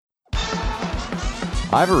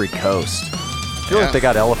Ivory Coast. I feel like they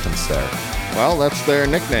got elephants there. Well, that's their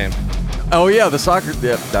nickname. Oh, yeah, the soccer.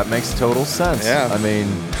 Yeah, that makes total sense. Yeah. I mean,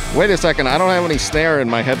 wait a second. I don't have any snare in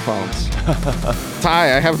my headphones.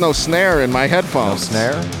 Ty, I have no snare in my headphones.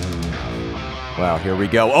 No snare? Wow, here we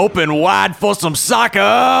go. Open wide for some soccer.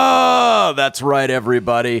 That's right,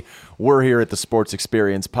 everybody. We're here at the Sports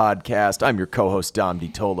Experience Podcast. I'm your co-host, Dom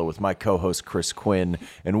DiTola, with my co-host, Chris Quinn,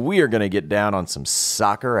 and we are going to get down on some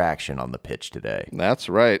soccer action on the pitch today. That's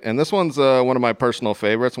right. And this one's one of my personal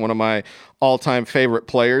favorites, one of my all-time favorite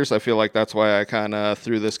players. I feel like that's why I kind of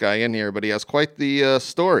threw this guy in here, but he has quite the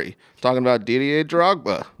story. Talking about Didier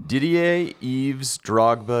Drogba. Didier Yves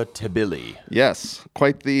Drogba Tebili. Yes,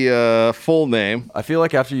 quite the full name. I feel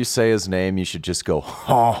like after you say his name, you should just go,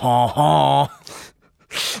 ha, ha, ha.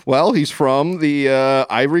 Well, he's from the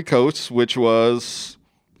Ivory Coast, which was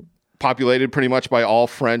populated pretty much by all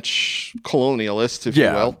French colonialists, if you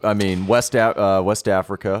will. I mean, West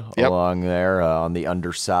Africa along there on the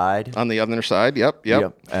underside. On the other side, yep.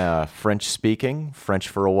 French-speaking, French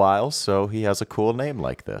for a while, so he has a cool name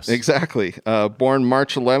like this. Exactly. Born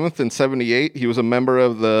March 11th in 1978, he was a member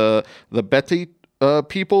of the Beti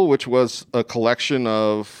people, which was a collection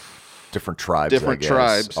of different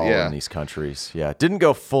tribes, all in these countries. Yeah, didn't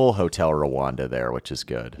go full Hotel Rwanda there, which is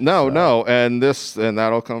good. No, and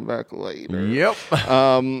that'll come back later. Yep.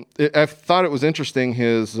 I thought it was interesting.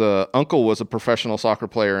 His uncle was a professional soccer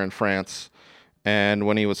player in France, and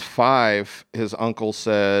when he was 5, his uncle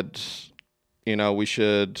said, we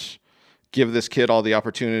should give this kid all the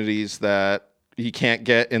opportunities that he can't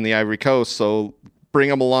get in the Ivory Coast, so bring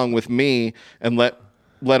him along with me and let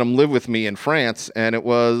him live with me in France, and it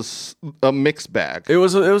was a mixed bag. It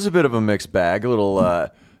was a bit of a mixed bag, a little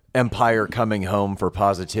empire coming home for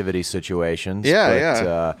positivity situations. He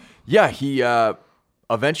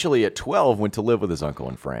eventually at 12 went to live with his uncle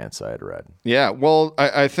in France, I had read. Yeah, well,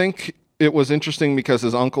 I think it was interesting because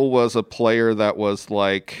his uncle was a player that was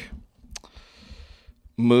like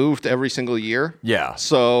moved every single year. Yeah.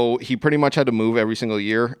 So he pretty much had to move every single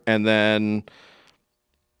year, and then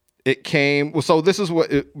it came. So this is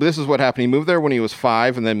what happened. He moved there when he was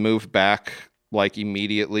 5, and then moved back like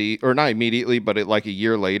immediately, or not immediately, but like a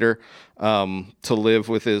year later, to live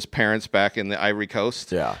with his parents back in the Ivory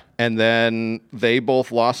Coast. Yeah. And then they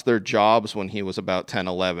both lost their jobs when he was about 10,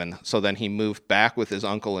 11. So then he moved back with his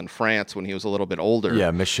uncle in France when he was a little bit older.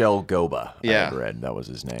 Yeah, Michel Goba. Yeah. I had read that was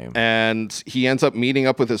his name. And he ends up meeting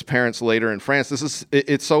up with his parents later in France.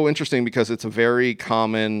 It's so interesting because it's a very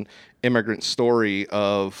common immigrant story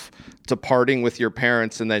of departing with your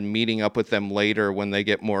parents and then meeting up with them later when they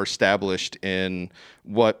get more established in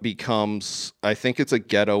what becomes, I think it's a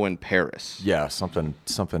ghetto in Paris. Yeah, something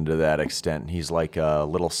to that extent. He's like a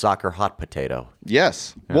little soccer hot potato.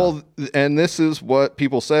 Yes. Yeah. Well, and this is what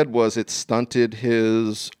people said was it stunted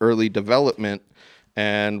his early development,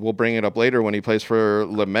 and we'll bring it up later when he plays for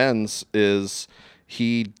Le Mans, is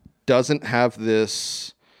he doesn't have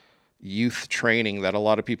this youth training that a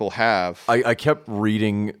lot of people have. I kept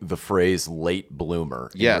reading the phrase late bloomer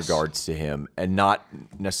in regards to him, and not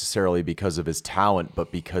necessarily because of his talent,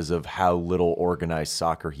 but because of how little organized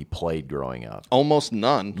soccer he played growing up. Almost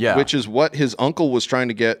none, which is what his uncle was trying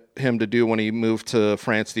to get him to do when he moved to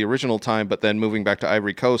France the original time, but then moving back to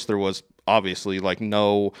Ivory Coast, there was obviously like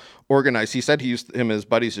no organized. He said him and his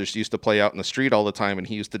buddies just used to play out in the street all the time, and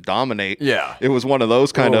he used to dominate. Yeah. It was one of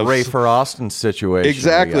those kind of Ray for Austin situation.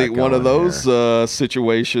 Exactly. One of those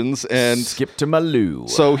situations. And skip to Malou.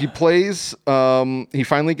 So he plays, he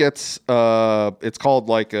finally gets, it's called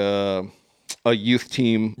like a youth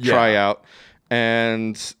team tryout.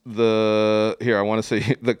 And I want to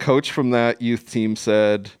say the coach from that youth team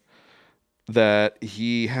said that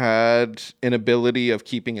he had an ability of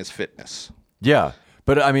keeping his fitness. Yeah.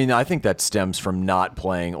 But I mean, I think that stems from not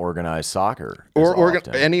playing organized soccer or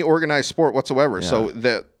any organized sport whatsoever. Yeah. So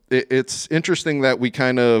that it's interesting that we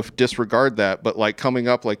kind of disregard that. But like coming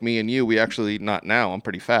up, like me and you, we actually, not now, I'm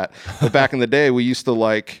pretty fat, but back in the day, we used to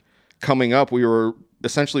like coming up, we were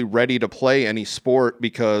essentially ready to play any sport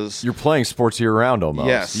because you're playing sports year round almost.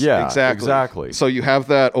 Yes, yeah, exactly. So you have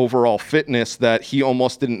that overall fitness that he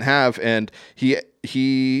almost didn't have, and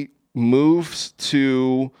he moves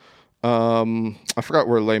to I forgot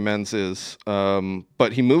where Le Mans is,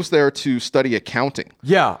 but he moves there to study accounting.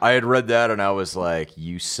 Yeah, I had read that, and I was like,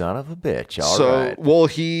 "You son of a bitch!" All right. Well,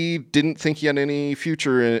 he didn't think he had any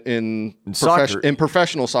future in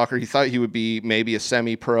professional soccer. He thought he would be maybe a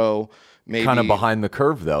semi-pro. Maybe. Kind of behind the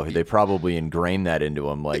curve, though. They probably ingrained that into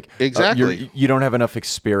him. Like, exactly. You don't have enough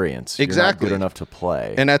experience. Exactly. You're not good enough to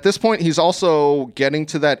play. And at this point, he's also getting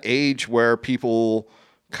to that age where people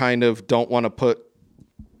kind of don't want to put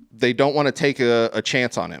they don't want to take a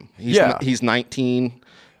chance on him. He's 19.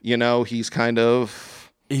 You know, he's kind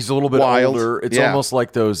of he's a little bit wild. older. It's almost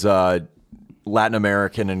like those Latin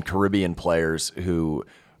American and Caribbean players who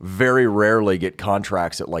very rarely get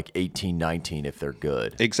contracts at like 18, 19 if they're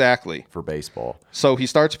good. Exactly. For baseball. So he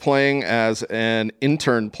starts playing as an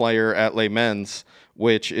intern player at Les Mens,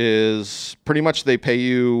 which is pretty much they pay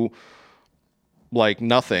you like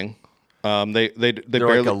nothing. They're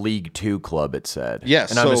barely like a League Two club, it said.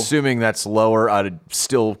 Yes, and I'm assuming that's lower. I'm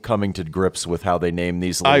still coming to grips with how they name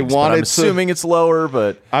these leagues. I'm assuming it's lower,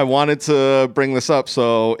 but I wanted to bring this up.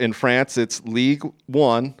 So in France, it's League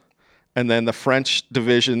One, and then the French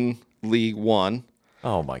Division League One.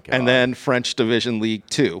 Oh my God. And then French Division League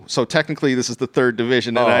 2. So technically this is the third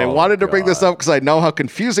division. And I wanted to bring this up because I know how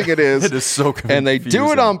confusing it is. It is so confusing. And they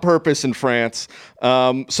do it on purpose in France.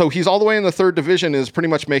 So he's all the way in the third division, is pretty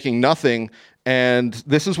much making nothing. And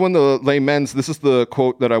this is when the Les Mens, this is the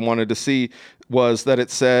quote that I wanted to see, was that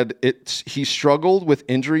it said he struggled with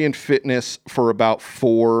injury and fitness for about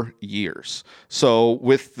 4 years. So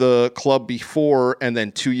with the club before and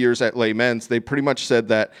then 2 years at Les Mens, they pretty much said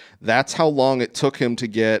that that's how long it took him to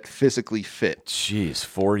get physically fit. Jeez,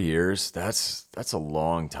 4 years? That's a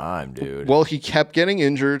long time, dude. Well, he kept getting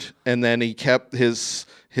injured, and then he kept his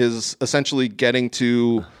essentially getting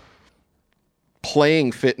to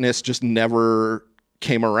playing fitness just never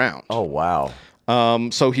came around. Oh, wow.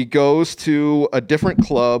 So he goes to a different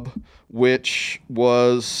club, which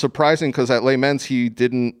was surprising because at Les Mens he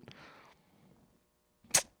didn't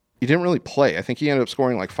really play. I think he ended up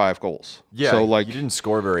scoring like 5 goals. Yeah, so like he didn't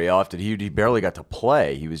score very often. He barely got to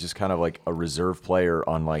play. He was just kind of like a reserve player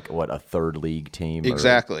on like a third league team,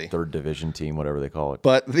 exactly, or third division team, whatever they call it.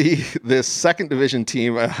 But this second division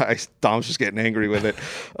team, Dom's just getting angry with it.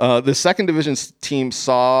 The second division team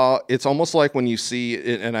it's almost like when you see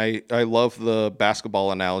it, and I love the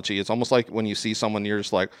basketball analogy. It's almost like when you see someone, you're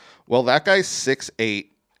just like, well, that guy's 6'8".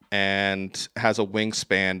 And has a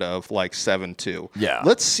wingspan of like 7'2". Yeah.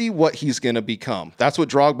 Let's see what he's going to become. That's what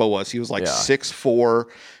Drogba was. He was like 6'4",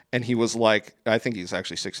 and he was like, I think he's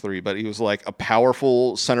actually 6'3", but he was like a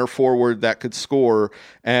powerful center forward that could score.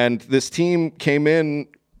 And this team came in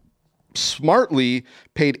smartly,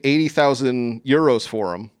 paid 80,000 euros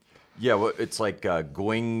for him. Yeah, well, it's like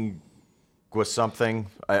Gwing something.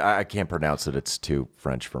 I can't pronounce it. It's too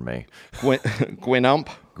French for me. Gwinump,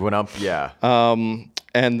 yeah.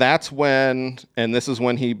 And that's when, and this is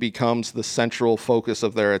when he becomes the central focus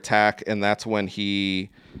of their attack, and that's when he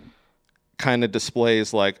kind of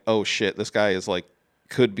displays like, oh shit, this guy is like,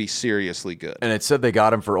 could be seriously good. And it said they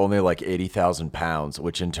got him for only like 80,000 pounds,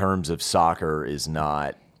 which in terms of soccer is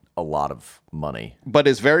not a lot of money. But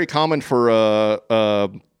it's very common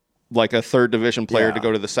for like a third division player to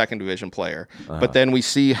go to the second division player. But then we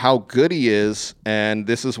see how good he is, and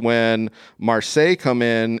this is when Marseille come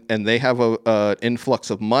in and they have a influx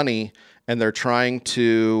of money, and they're trying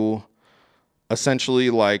to essentially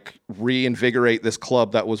like reinvigorate this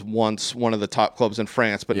club that was once one of the top clubs in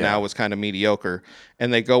France, but now is kind of mediocre.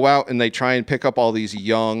 And they go out and they try and pick up all these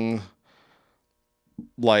young,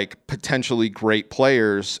 like potentially great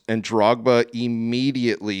players, and Drogba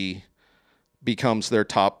immediately becomes their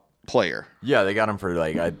top player. Yeah, they got him for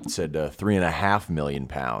like I said, 3.5 million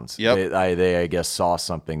pounds. Yep. They I guess saw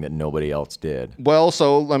something that nobody else did. Well,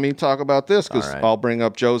 so let me talk about this because I'll bring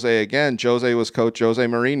up Jose again. Jose was coach Jose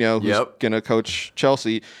Mourinho, who's going to coach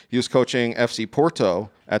Chelsea. He was coaching FC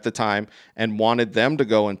Porto at the time and wanted them to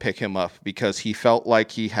go and pick him up because he felt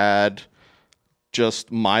like he had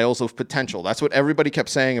just miles of potential. That's what everybody kept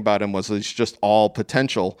saying about him, was he's just all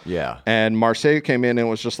potential. Yeah. And Marseille came in and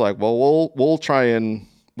was just like, well, we'll try and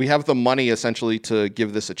we have the money essentially to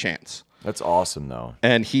give this a chance. That's awesome, though.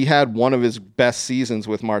 And he had one of his best seasons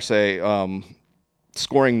with Marseille,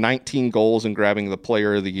 scoring 19 goals and grabbing the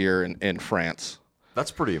Player of the Year in France.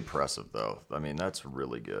 That's pretty impressive, though. I mean, that's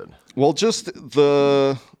really good. Well, just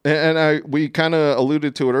we kind of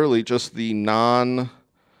alluded to it early, just the non-playing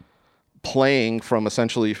from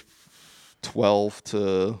essentially 12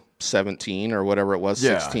 to 17 or whatever it was,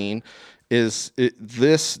 16,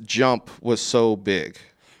 this jump was so big.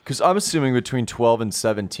 Because I'm assuming between 12 and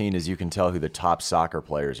 17, as you can tell, who the top soccer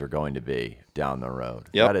players are going to be down the road.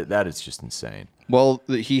 Yep. That is just insane. Well,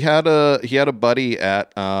 he had a buddy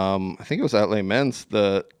at I think it was at Les Mens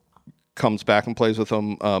that comes back and plays with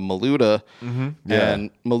him, Maluda. Mm-hmm. Yeah. And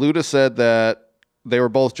Maluda said that they were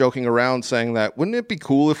both joking around saying that, wouldn't it be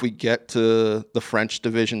cool if we get to the French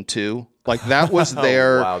Division 2? Like that was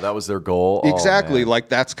their wow, that was their goal. Exactly. Oh, like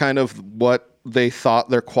that's kind of what they thought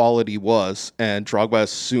their quality was. And Drogba,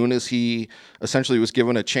 as soon as he essentially was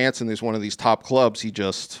given a chance and he's one of these top clubs, he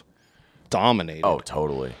just dominated. Oh,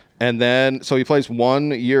 totally. And then, so he plays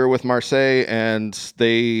 1 year with Marseille, and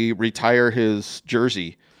they retire his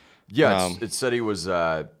jersey. Yeah, it said he was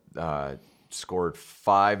scored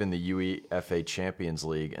 5 in the UEFA Champions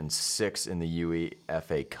League and 6 in the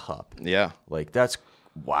UEFA Cup. Yeah. Like, that's,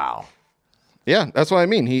 wow. Yeah, that's what I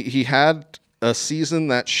mean. He had a season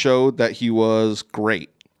that showed that he was great.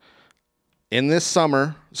 In this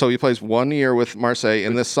summer, so he plays 1 year with Marseille.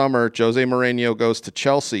 In this summer, Jose Mourinho goes to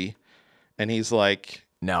Chelsea, and he's like,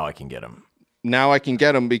 now I can get him. Now I can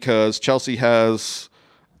get him because Chelsea has,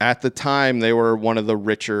 at the time, they were one of the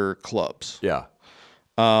richer clubs. Yeah.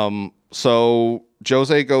 So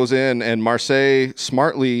Jose goes in, and Marseille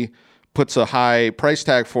smartly puts a high price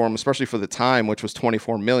tag for him, especially for the time, which was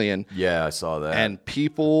 $24 million. Yeah, I saw that. And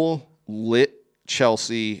people lit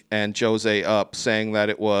Chelsea and Jose up, saying that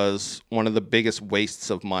it was one of the biggest wastes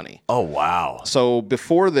of money. Oh, wow. So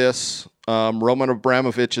before this, Roman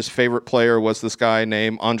Abramovich's favorite player was this guy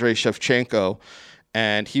named Andrei Shevchenko,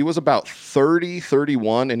 and he was about 30,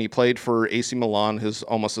 31, and he played for AC Milan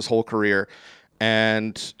almost his whole career.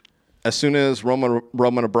 And as soon as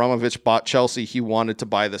Roman Abramovich bought Chelsea, he wanted to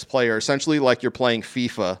buy this player, essentially like you're playing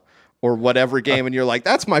FIFA or whatever game, and you're like,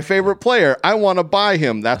 that's my favorite player. I want to buy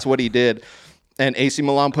him. That's what he did. And AC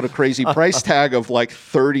Milan put a crazy price tag of like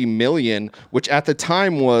 $30 million, which at the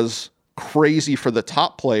time was crazy for the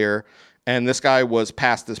top player, and this guy was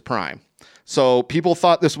past his prime. So people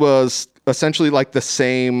thought this was essentially like the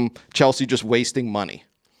same Chelsea just wasting money.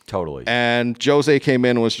 Totally. And Jose came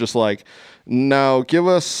in and was just like, no, give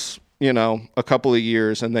us, a couple of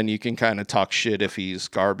years, and then you can kind of talk shit if he's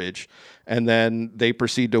garbage. And then they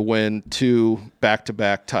proceed to win 2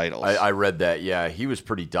 back-to-back titles. I read that. Yeah, he was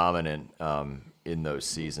pretty dominant in those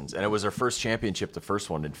seasons. And it was their first championship, the first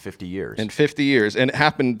one in 50 years. In 50 years. And it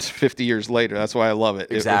happened 50 years later. That's why I love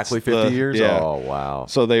it. Exactly 50 years? Yeah. Oh, wow.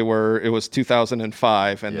 So it was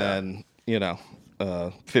 2005, and then,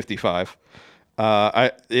 55.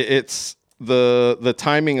 It's the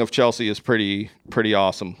timing of Chelsea is pretty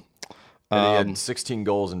awesome. And he had 16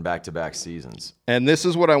 goals in back-to-back seasons. And this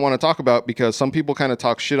is what I want to talk about, because some people kind of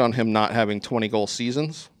talk shit on him not having 20-goal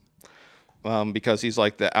seasons because he's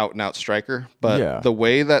like the out-and-out striker. But the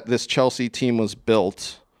way that this Chelsea team was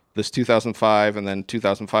built, this 2005 and then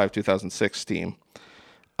 2005-2006 team,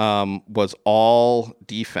 was all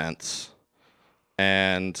defense.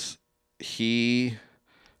 And he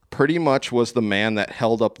pretty much was the man that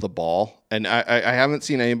held up the ball. And I haven't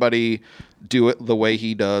seen anybody do it the way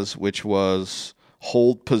he does, which was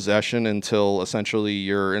hold possession until essentially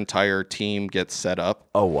your entire team gets set up.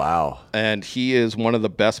 Oh, wow. And he is one of the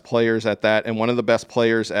best players at that, and one of the best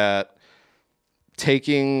players at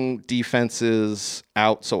taking defenses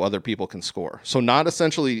out so other people can score. So not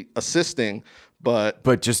essentially assisting, but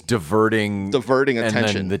just diverting attention. And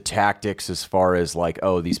then the tactics as far as like,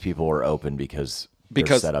 oh, these people are open because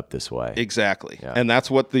they're set up this way. Exactly. Yeah. And that's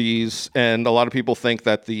what and a lot of people think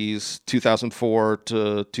that these 2004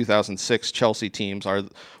 to 2006 Chelsea teams are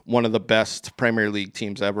one of the best Premier League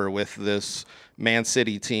teams ever, with this Man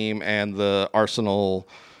City team and the Arsenal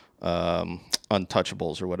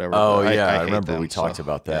Untouchables or whatever. Oh, yeah. I hate remember them, we talked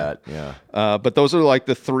about that. Yeah. But those are like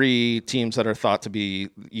the 3 teams that are thought to be,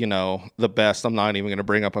 the best. I'm not even going to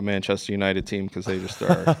bring up a Manchester United team because they just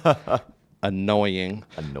are annoying.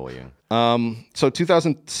 So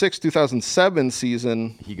 2006, 2007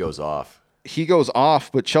 season, he goes off,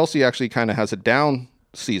 but Chelsea actually kind of has a down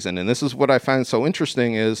season. And this is what I find so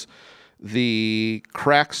interesting is the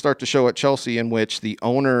cracks start to show at Chelsea, in which the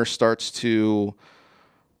owner starts to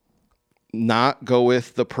not go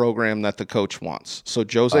with the program that the coach wants. So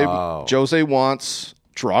Jose wants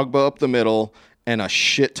Drogba up the middle and a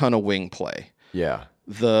shit ton of wing play. Yeah.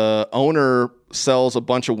 The owner sells a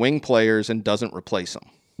bunch of wing players and doesn't replace them.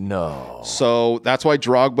 No. So that's why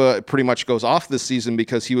Drogba pretty much goes off this season,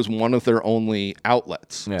 because he was one of their only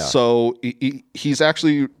outlets. Yeah. So he's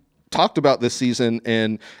actually talked about this season,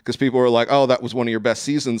 and because people were like, oh, that was one of your best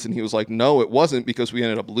seasons. And he was like, no, it wasn't, because we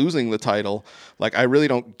ended up losing the title. Like, I really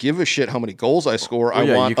don't give a shit how many goals I score.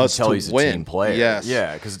 I want us to he's win. A team player. Yes.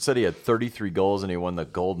 Yeah, because it said he had 33 goals and he won the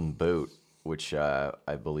Golden Boot, which I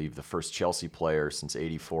believe the first Chelsea player since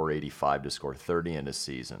 84-85 to score 30 in a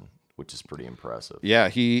season, which is pretty impressive. Yeah,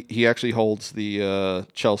 he actually holds the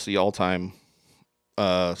Chelsea all-time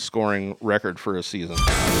scoring record for a season.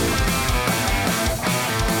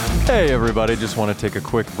 Hey everybody, just want to take a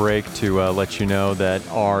quick break to let you know that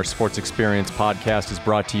our Sports Experience podcast is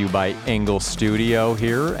brought to you by Engel Studio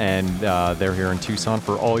here, and they're here in Tucson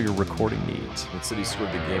for all your recording needs. Man City scored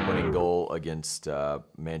the game-winning goal against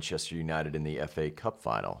Manchester United in the FA Cup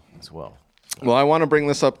final as well. Well, I want to bring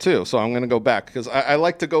this up too, so I'm going to go back because I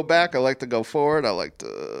like to go back. I like to go forward. I like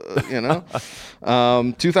to,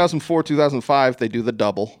 2004, 2005, they do the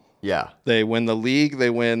double. Yeah. They win the league.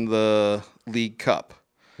 They win the League Cup.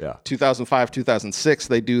 Yeah. 2005, 2006,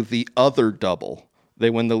 they do the other double. They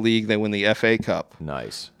win the league. They win the FA Cup.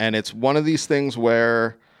 Nice. And it's one of these things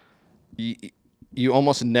where you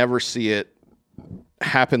almost never see it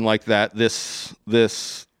happen like that. This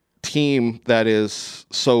team that is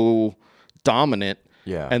so dominant.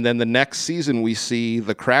 Yeah. And then the next season we see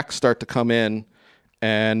the cracks start to come in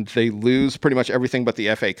and they lose pretty much everything but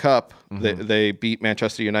the FA Cup. They beat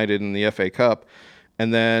Manchester United in the FA Cup.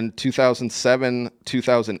 And then 2007,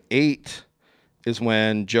 2008 is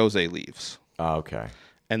when Jose leaves. Oh, okay.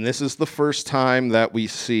 And this is the first time that we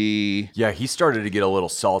see... Yeah, he started to get a little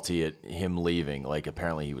salty at him leaving. Like,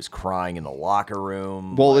 apparently he was crying in the locker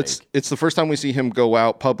room. Well, like... it's the first time we see him go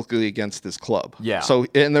out publicly against his club. Yeah. So,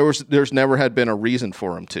 and there's never had been a reason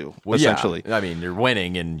for him to, essentially. Yeah. I mean, you're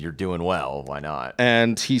winning and you're doing well. Why not?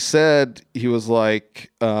 And he said, he was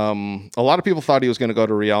like, a lot of people thought he was going to go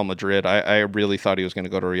to Real Madrid. I really thought he was going to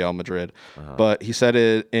go to Real Madrid. But he said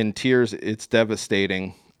it in tears, it's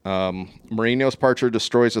devastating. Mourinho's departure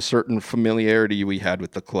destroys a certain familiarity we had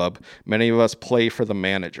with the club. Many of us play for the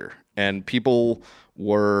manager, and people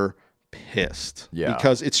were pissed. Yeah.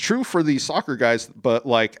 Because it's true for these soccer guys, but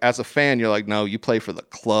like as a fan, you're like, no, you play for the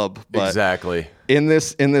club. But exactly. In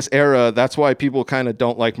this era, that's why people kind of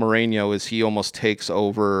don't like Mourinho, is he almost takes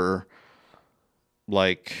over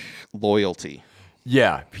like loyalty.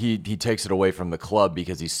 Yeah, he takes it away from the club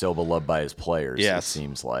because he's so beloved by his players. Yes. It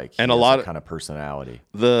seems like. And a lot of kind of personality.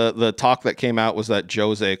 The talk that came out was that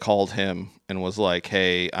Jose called him and was like,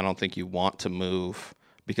 "Hey, I don't think you want to move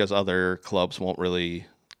because other clubs won't really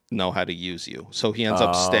know how to use you." So he ends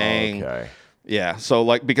up staying. Okay. Yeah, so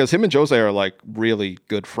like because him and Jose are like really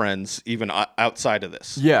good friends even outside of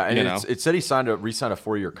this. Yeah, and it said he re-signed a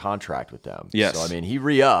 4-year contract with them. Yes. So I mean, he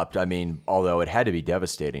re-upped. I mean, although it had to be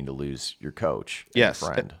devastating to lose your coach. And Yes,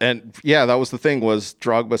 friend. and yeah, that was the thing. Was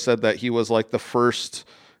Drogba said that he was like the first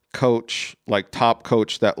coach, like top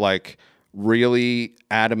coach, that like really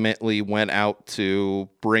adamantly went out to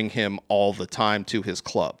bring him all the time to his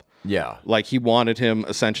club. Yeah, Like he wanted him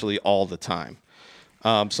essentially all the time.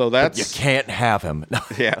 So that's you can't have him.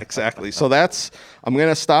 yeah, exactly. So I'm going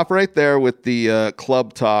to stop right there with the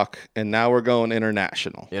club talk, and now we're going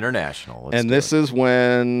international. International. Let's And do this it. is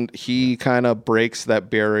when he kind of breaks that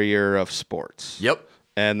barrier of sports. Yep.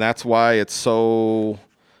 And that's why it's so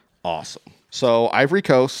awesome. So Ivory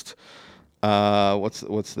Coast,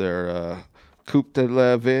 what's their Coupe de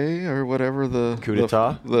la Vie or whatever Coup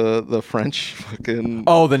d'etat? the French fucking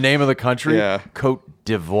Oh, the name of the country? Yeah. Côte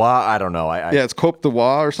d'Ivoire. I don't know. yeah, it's Côte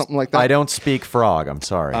d'Ivoire or something like that. I don't speak frog. I'm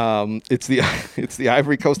sorry. It's the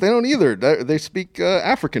Ivory Coast. They don't either. They speak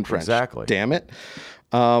African French. Exactly. Damn it.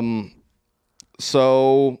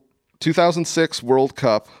 So 2006 World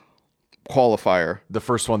Cup qualifier. the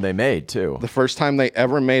first one they made too. The first time they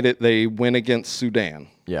ever made it, they win against Sudan.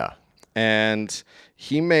 Yeah. And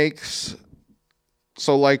he makes...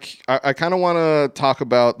 So, like, I kind of want to talk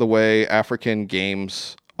about the way African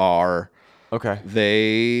games are. Okay.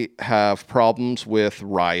 They have problems with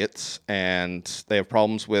riots, and they have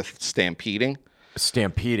problems with stampeding.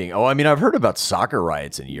 Stampeding. Oh, I mean, I've heard about soccer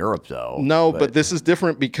riots in Europe, though. No, but this is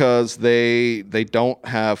different because they don't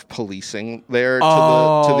have policing there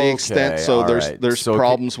to the extent. okay. So All there's right. So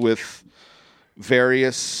problems with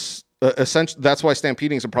various. Essentially, that's why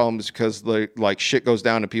stampeding is a problem, is because like shit goes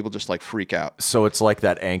down and people just like freak out. So it's like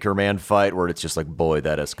that Anchorman fight where it's just like, boy,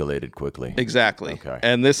 that escalated quickly. Exactly. Okay.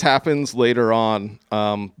 And this happens later on.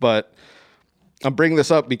 But I'm bringing this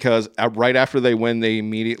up because right after they win, they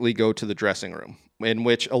immediately go to the dressing room, in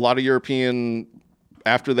which a lot of European,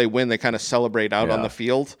 after they win, they kind of celebrate out on Yeah. the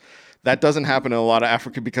field. That doesn't happen in a lot of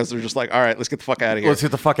Africa because they're just like, all right, let's get the fuck out of here. Let's get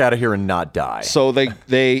the fuck out of here and not die. So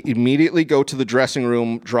they immediately go to the dressing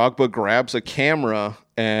room. Drogba grabs a camera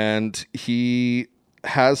and he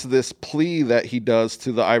has this plea that he does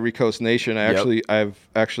to the Ivory Coast nation. I've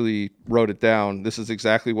actually wrote it down. This is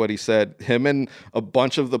exactly what he said. Him and a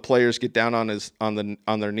bunch of the players get down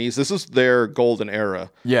on their knees. This is their golden era.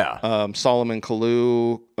 Yeah. Solomon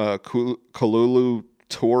Kalou, Kalulu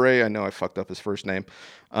Toure. I know I fucked up his first name.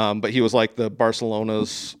 But he was like the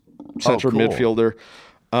Barcelona's central cool. midfielder.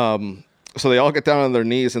 So they all get down on their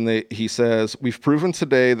knees and he says, "We've proven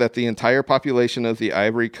today that the entire population of the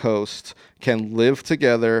Ivory Coast can live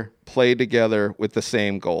together, play together with the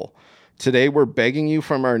same goal. Today we're begging you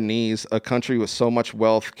from our knees. A country with so much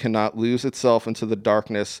wealth cannot lose itself into the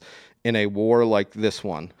darkness in a war like this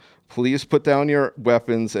one. please put down your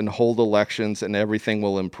weapons and hold elections and everything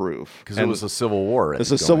will improve. Because it was a civil war.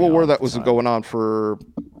 It's a civil war that was going on for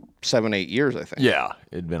 7-8 years, I think. Yeah,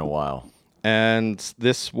 it'd been a while. And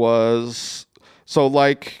this was, so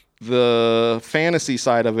like the fantasy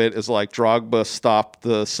side of it is like Drogba stopped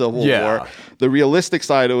the civil war. The realistic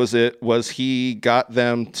side of it was he got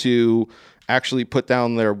them to actually put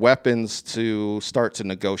down their weapons to start to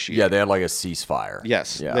negotiate. Yeah, they had like a ceasefire.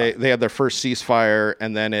 Yes, yeah. They had their first ceasefire,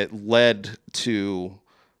 and then it led to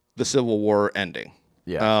the Civil War ending.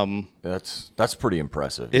 Yeah, that's pretty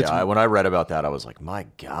impressive. Yeah, when I read about that, I was like, my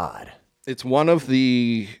God. It's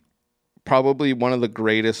probably one of the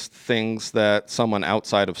greatest things that someone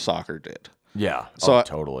outside of soccer did. Yeah, so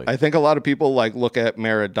totally. I think a lot of people like look at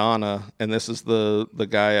Maradona, and this is the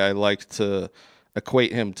guy I like to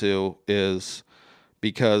equate him to, is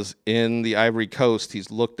because in the Ivory Coast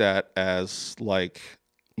he's looked at as like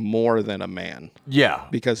more than a man. Yeah,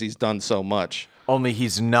 because he's done so much. Only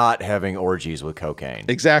he's not having orgies with cocaine.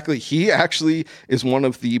 Exactly. He actually is one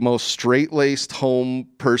of the most straight-laced home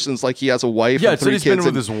persons. Like, he has a wife and 3 kids. Yeah, so he's been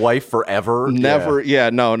with his wife forever. Never.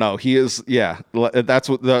 No. He is. Yeah, that's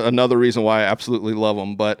another reason why I absolutely love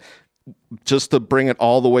him. But just to bring it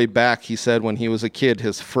all the way back, he said when he was a kid,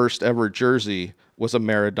 his first ever jersey was a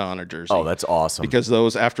Maradona jersey. Oh, that's awesome. Because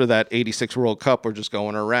those after that '86 World Cup were just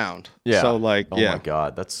going around. Yeah. So like, oh my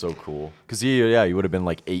God, that's so cool. Because he would have been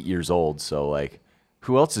like 8 years old. So like,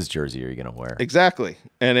 who else's jersey are you gonna wear? Exactly.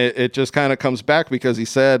 And it just kind of comes back because he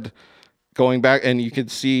said, going back, and you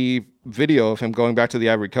could see video of him going back to the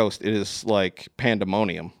Ivory Coast. It is like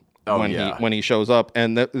pandemonium. When he shows up.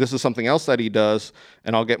 And this is something else that he does,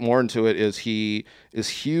 and I'll get more into it, is he is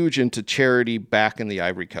huge into charity back in the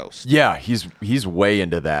Ivory Coast. Yeah, he's way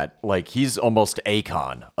into that. Like, he's almost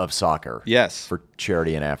Akon of soccer. Yes. For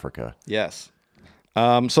charity in Africa. Yes.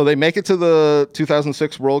 So they make it to the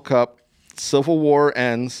 2006 World Cup. Civil War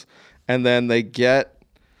ends, and then they get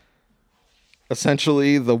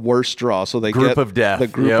essentially the worst draw. So they get the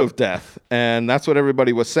group of death. And that's what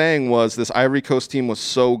everybody was saying, was this Ivory Coast team was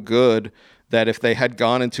so good that if they had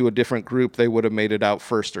gone into a different group, they would have made it out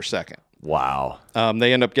first or second. Wow.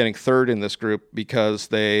 They end up getting third in this group because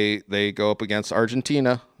they go up against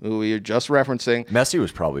Argentina, who we are just referencing. Messi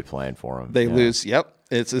was probably playing for them. They lose. Yep.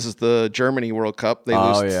 This is the Germany World Cup. They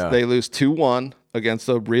lose 2-1 against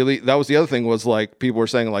that was the other thing, was like people were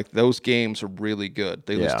saying like those games are really good.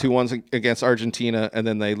 They lose 2-1 against Argentina, and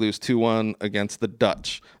then they lose 2-1 against the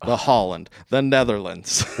Dutch, the Holland, the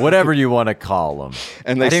Netherlands. Whatever you want to call them.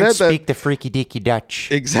 And they didn't said speak the freaky deaky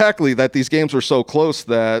Dutch. Exactly, that these games were so close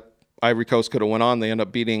that Ivory Coast could have went on. They end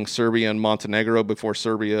up beating Serbia and Montenegro before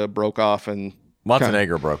Serbia broke off, and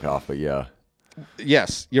Montenegro broke off, but yeah.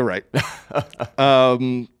 Yes, you're right.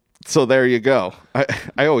 So there you go.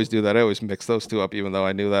 I always do that. I always mix those two up, even though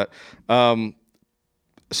I knew that.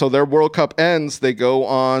 So their World Cup ends. They go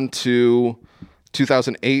on to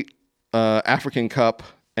 2008 African Cup,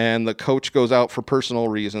 and the coach goes out for personal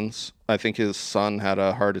reasons. I think his son had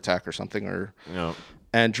a heart attack or something.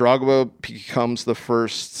 And Drogba becomes the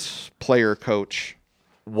first player coach.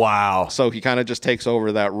 Wow. So he kind of just takes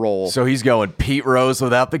over that role. So he's going Pete Rose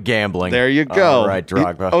without the gambling. There you go. All right,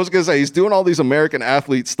 Drogba. I was going to say, he's doing all these American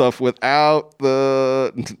athlete stuff without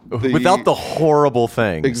without the horrible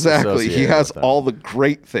things. Exactly. He has all the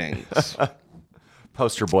great things.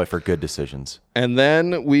 Poster boy for good decisions. And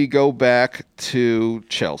then we go back to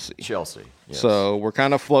Chelsea. Yes. So we're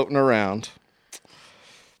kind of floating around.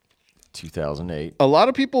 2008. A lot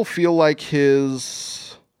of people feel like his...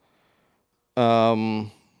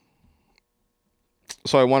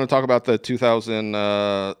 So I want to talk about the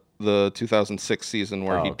 2006 season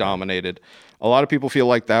where he dominated. A lot of people feel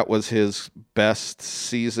like that was his best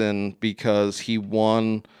season because he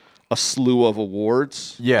won a slew of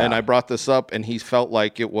awards. Yeah. And I brought this up, and he felt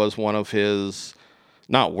like it was one of his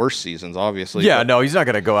not worst seasons, obviously. Yeah, no, he's not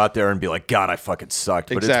going to go out there and be like, God, I fucking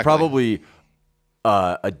sucked. But it's probably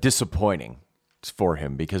a disappointing for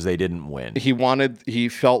him because they didn't win. He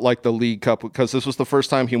felt like the League Cup, because this was the first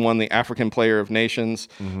time he won the African Player of Nations.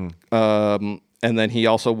 Mm-hmm. And then he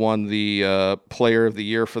also won the Player of the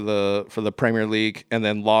Year for the Premier League, and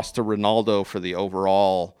then lost to Ronaldo for the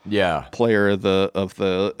overall Player of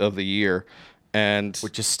the Year, and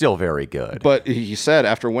which is still very good. But he said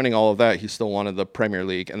after winning all of that, he still wanted the Premier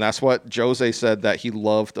League, and that's what Jose said that he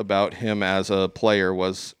loved about him as a player,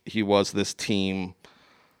 was he was this team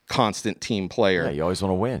constant team player. Yeah, you always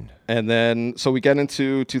want to win. And then, so we get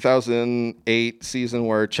into 2008 season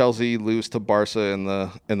where Chelsea lose to Barca in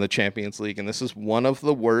the Champions League, and this is one of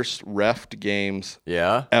the worst refed games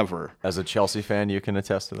ever. As a Chelsea fan, you can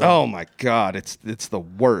attest to that. Oh my God, it's the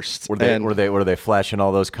worst. Were they flashing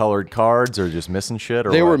all those colored cards or just missing shit?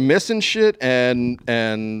 Or they what? were missing shit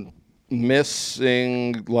and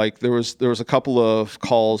missing, like there was a couple of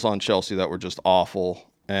calls on Chelsea that were just awful,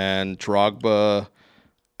 and Drogba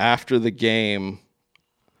after the game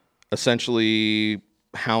essentially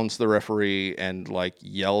hounds the referee and like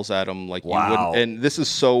yells at him like you wouldn't. And this is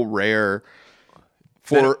so rare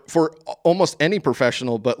for almost any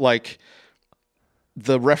professional, but like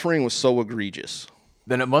the refereeing was so egregious.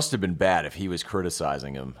 Then it must have been bad if he was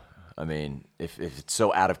criticizing him. I mean, if it's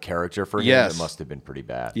so out of character for him, it must have been pretty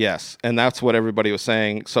bad. Yes, and that's what everybody was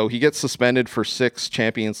saying. So he gets suspended for 6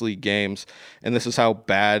 Champions League games, and this is how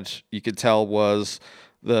bad you could tell was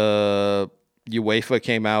the UEFA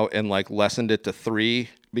came out and like lessened it to 3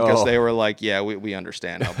 because they were like, yeah, we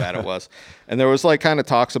understand how bad it was. And there was like kind of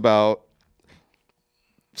talks about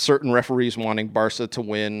certain referees wanting Barca to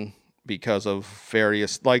win because of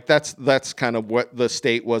various, like that's kind of what the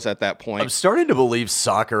state was at that point. I'm starting to believe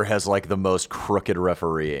soccer has like the most crooked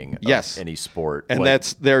refereeing of any sport. And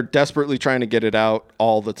they're desperately trying to get it out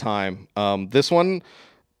all the time. This one,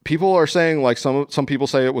 people are saying like some people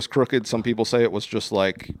say it was crooked, some people say it was just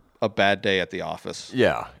like a bad day at the office.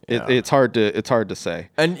 Yeah. It's hard to say.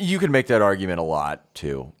 And you can make that argument a lot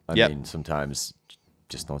too. I mean, sometimes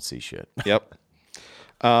just don't see shit. Yep.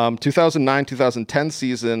 2009-2010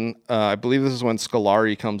 season, I believe this is when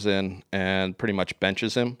Scolari comes in and pretty much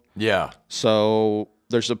benches him. Yeah. So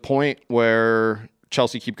there's a point where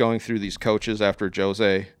Chelsea keep going through these coaches after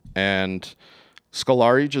Jose, and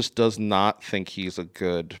Scolari just does not think he's a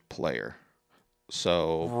good player.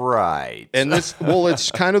 So right. And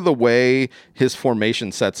it's kind of the way his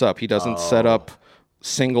formation sets up. He doesn't set up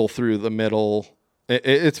single through the middle.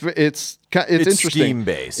 It's interesting. Scheme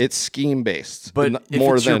based. It's scheme based. But if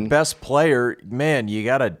it's your best player, man, you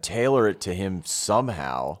got to tailor it to him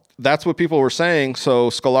somehow. That's what people were saying. So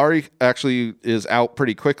Scolari actually is out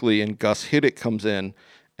pretty quickly, and Gus Hiddink comes in,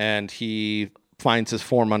 and he finds his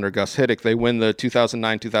form under Gus Hiddink. They win the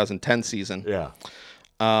 2009-2010 season. Yeah.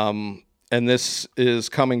 And this is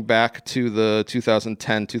coming back to the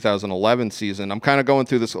 2010-2011 season. I'm kind of going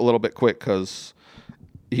through this a little bit quick because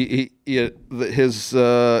his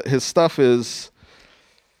stuff is.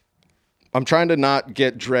 I'm trying to not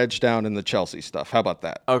get dredged down in the Chelsea stuff. How about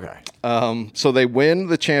that? Okay. So they win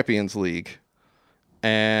the Champions League,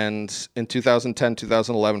 and in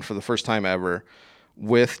 2010-2011 for the first time ever,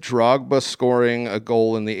 with Drogba scoring a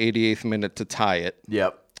goal in the 88th minute to tie it.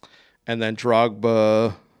 Yep. And then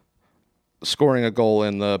Drogba scoring a goal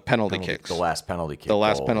in the penalty kicks. The last penalty kick. The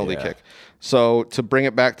last penalty kick. So to bring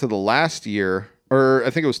it back to the last year, or I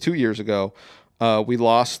think it was 2 years ago, we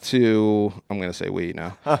lost to, I'm going to say we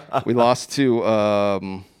now. We lost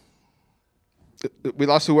to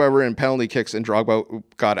whoever in penalty kicks, and Drogba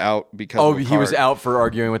got out because of a he was out for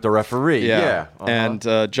arguing with the referee. Yeah. And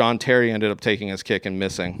John Terry ended up taking his kick and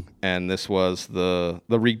missing, and this was the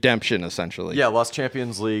redemption essentially. Yeah, lost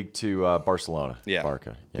Champions League to Barcelona. Yeah.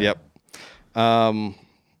 Barca. Yeah. Yep.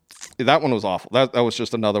 That one was awful. That was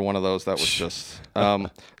just another one of those that was just.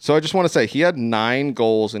 So I just want to say he had 9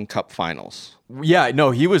 goals in cup finals. Yeah,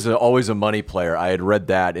 no, he was always a money player. I had read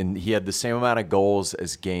that, and he had the same amount of goals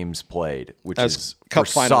as games played, which is cup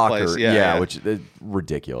for final soccer. plays. Yeah, which is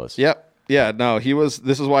ridiculous. Yep. Yeah, no,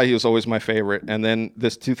 this is why he was always my favorite. And then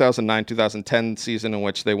this 2009-2010 season in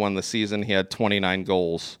which they won the season, he had 29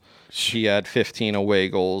 goals. He had 15 away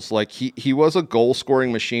goals. Like he was a goal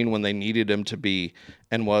scoring machine when they needed him to be,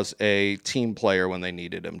 and was a team player when they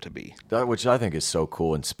needed him to be. That, which I think is so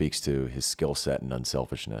cool and speaks to his skill set and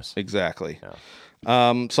unselfishness. Exactly. Yeah.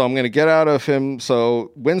 So I'm going to get out of him.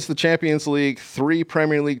 So wins the Champions League, 3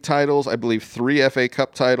 Premier League titles, I believe 3 FA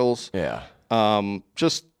Cup titles. Yeah.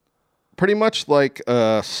 Just pretty much like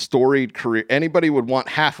a storied career. Anybody would want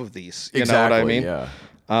half of these. You know what I mean?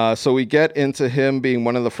 Yeah. So we get into him being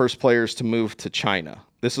one of the first players to move to China.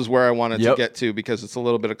 This is where I wanted to get to because it's a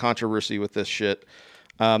little bit of controversy with this shit.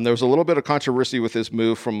 There was a little bit of controversy with his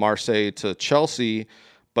move from Marseille to Chelsea,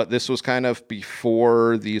 but this was kind of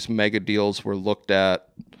before these mega deals were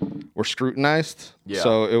scrutinized. Yeah.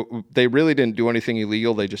 So they really didn't do anything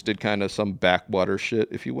illegal. They just did kind of some backwater shit,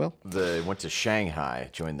 if you will. They went to Shanghai,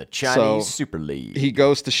 joined the Chinese Super League. He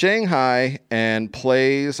goes to Shanghai and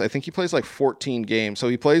plays, I think he plays like 14 games. So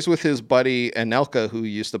he plays with his buddy Anelka, who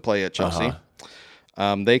used to play at Chelsea.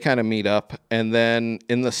 They kind of meet up. And then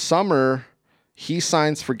in the summer, He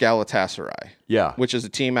signs for Galatasaray, Yeah. which is a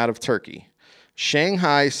team out of Turkey.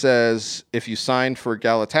 Shanghai says if you sign for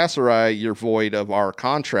Galatasaray, you're void of our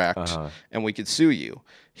contract and we could sue you.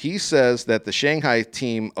 He says that the Shanghai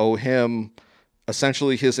team owe him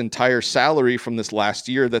essentially his entire salary from this last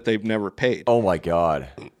year that they've never paid. Oh my God.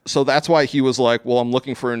 So that's why he was like, well, I'm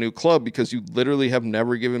looking for a new club because you literally have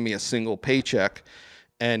never given me a single paycheck.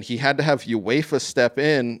 And he had to have UEFA step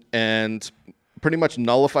in and pretty much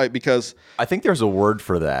nullify it because I think there's a word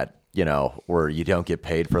for that, where you don't get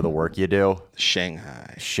paid for the work you do.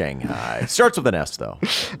 Shanghai. Starts with an S, though.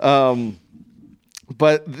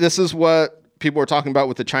 But this is what people were talking about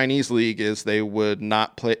with the Chinese league is they would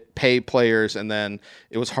not pay players, and then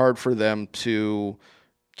it was hard for them to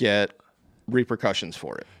get repercussions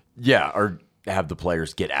for it. Yeah, or have the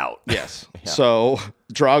players get out. Yes. Yeah. So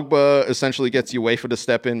Drogba essentially gets UEFA to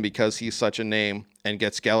step in because he's such a name and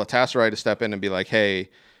gets Galatasaray to step in and be like, hey,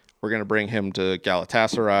 we're going to bring him to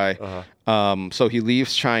Galatasaray. So he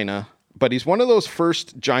leaves China, but he's one of those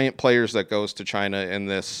first giant players that goes to China in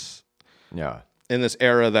this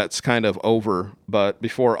era that's kind of over. But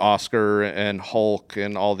before Oscar and Hulk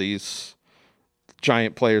and all these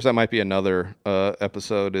giant players, that might be another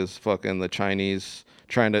episode is fucking the Chinese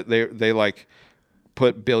trying to, they like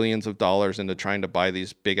put billions of dollars into trying to buy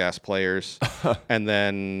these big ass players and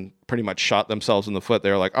then pretty much shot themselves in the foot.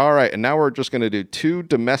 They're like, all right, and now we're just going to do two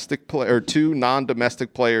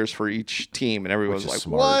non-domestic players for each team. And everyone's like,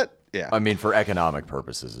 smart. What? Yeah. I mean, for economic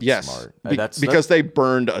purposes, it's smart. Because they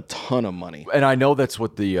burned a ton of money. And I know that's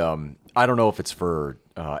what the, I don't know if it's for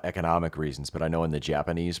economic reasons, but I know in the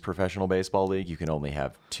Japanese professional baseball league, you can only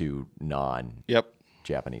have two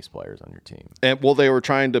non-Japanese players on your team. And they were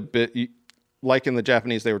trying to, like in the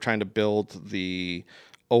Japanese, they were trying to build the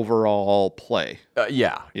overall play.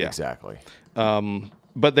 Yeah, exactly.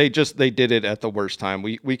 But they did it at the worst time.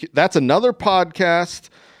 That's another podcast.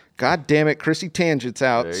 God damn it, Chrissy tangents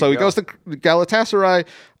out. So he goes to Galatasaray,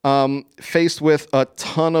 faced with a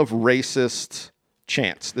ton of racist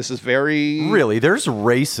chants. This is really, there's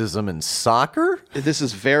racism in soccer? This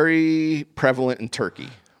is very prevalent in Turkey.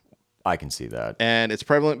 I can see that. And it's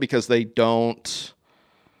prevalent because they don't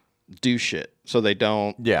do shit. So they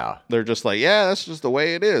don't. Yeah. They're just like, yeah, that's just the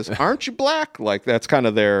way it is. Aren't you black? Like that's kind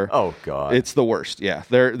of their. Oh God. It's the worst. Yeah.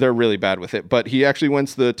 They're really bad with it. But he actually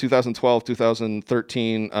wins the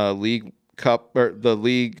 2012-2013 League Cup, or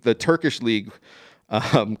the Turkish League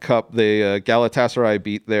Cup. The Galatasaray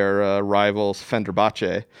beat their rivals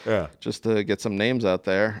Fenerbahce. Yeah. Just to get some names out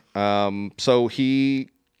there. So he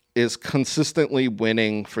is consistently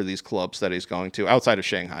winning for these clubs that he's going to outside of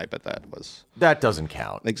Shanghai, but that doesn't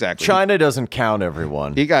count. Exactly. China doesn't count,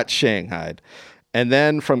 everyone. He got Shanghaied. And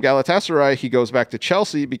then from Galatasaray, he goes back to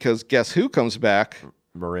Chelsea because guess who comes back?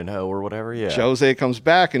 Mourinho or whatever, yeah. Jose comes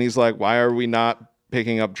back and he's like, why are we not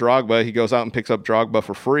picking up Drogba? He goes out and picks up Drogba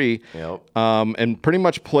for free. Yep. And pretty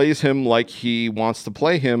much plays him like he wants to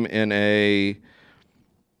play him in a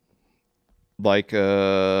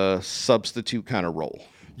substitute kind of role.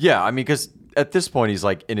 Yeah, I mean, because at this point, he's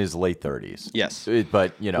like in his late 30s. Yes.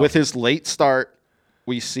 But, with his late start,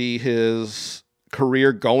 we see his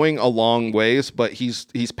career going a long ways, but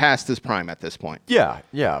he's past his prime at this point. Yeah.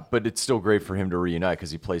 But it's still great for him to reunite because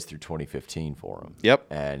he plays through 2015 for him. Yep.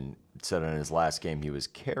 And it said in his last game, he was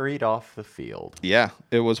carried off the field. Yeah.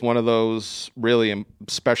 It was one of those really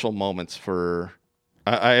special moments for...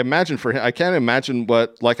 I imagine for him, I can't imagine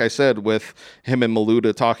what, like I said, with him and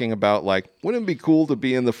Malouda talking about, like, wouldn't it be cool to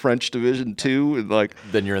be in the French Division 2? And like,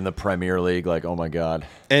 then you're in the Premier League, like, oh my God.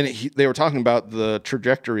 And they were talking about the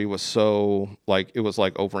trajectory was so, like, it was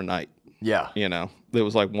like overnight. Yeah. It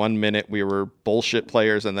was like 1 minute we were bullshit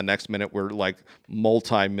players and the next minute we're like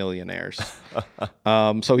multi-millionaires.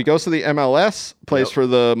 So he goes to the MLS, plays for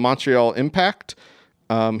the Montreal Impact.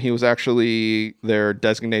 He was actually their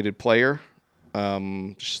designated player.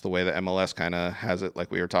 Just the way the MLS kind of has it, like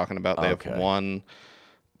we were talking about. They have one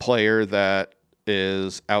player that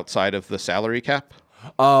is outside of the salary cap.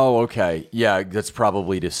 Oh, okay. Yeah, that's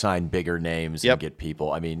probably to sign bigger names and get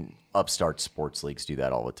people. I mean, upstart sports leagues do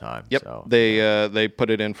that all the time. Yep. So. They put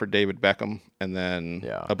it in for David Beckham, and then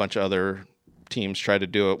a bunch of other teams try to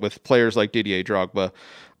do it with players like Didier Drogba.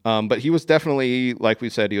 But he was definitely, like we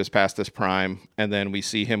said, he was past his prime. And then we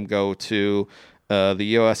see him go to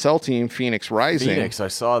the USL team, Phoenix Rising. I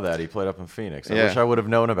saw that. He played up in Phoenix. I wish I would have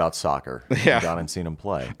known about soccer. Yeah. Gone and seen him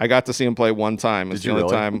play. I got to see him play one time. It's the only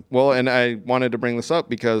time. Well, and I wanted to bring this up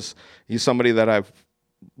because he's somebody that I've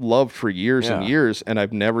loved for years and years, and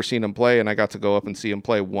I've never seen him play, and I got to go up and see him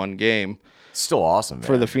play one game. Still awesome, man.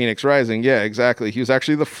 For the Phoenix Rising. Yeah, exactly. He was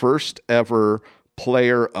actually the first ever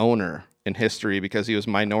player owner in history because he was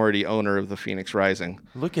minority owner of the Phoenix Rising.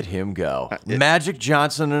 Look at him go. Magic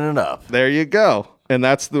Johnson in it up. There you go. And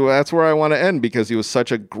that's where I want to end because he was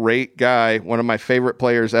such a great guy, one of my favorite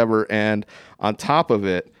players ever, and on top of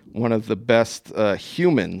it, one of the best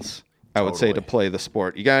humans, I would say, to play the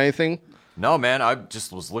sport. You got anything? No, man. I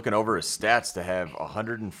just was looking over his stats to have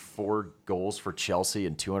 104 goals for Chelsea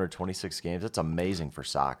in 226 games. That's amazing for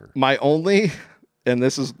soccer.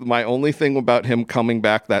 This is my only thing about him coming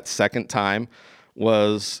back that second time,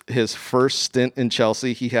 was his first stint in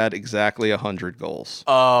Chelsea. He had exactly 100 goals.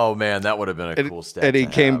 Oh man, that would have been a cool stat. And he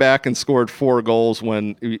came back and scored 4 goals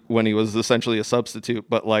when he was essentially a substitute.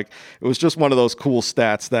 But like, it was just one of those cool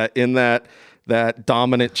stats that in that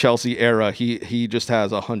dominant Chelsea era, he just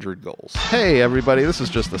has 100 goals. Hey everybody, this is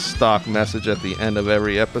just a stock message at the end of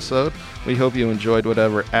every episode. We hope you enjoyed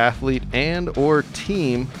whatever athlete and or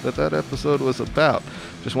team that episode was about.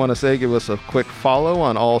 Just want to say, give us a quick follow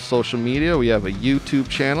on all social media. We have a YouTube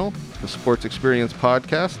channel, the Sports Experience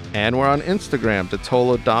Podcast, and we're on Instagram,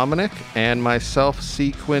 Totolo Dominic, and myself,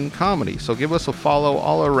 C. Quinn Comedy. So give us a follow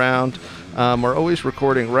all around. We're always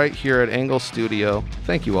recording right here at Angle Studio.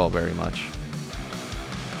 Thank you all very much.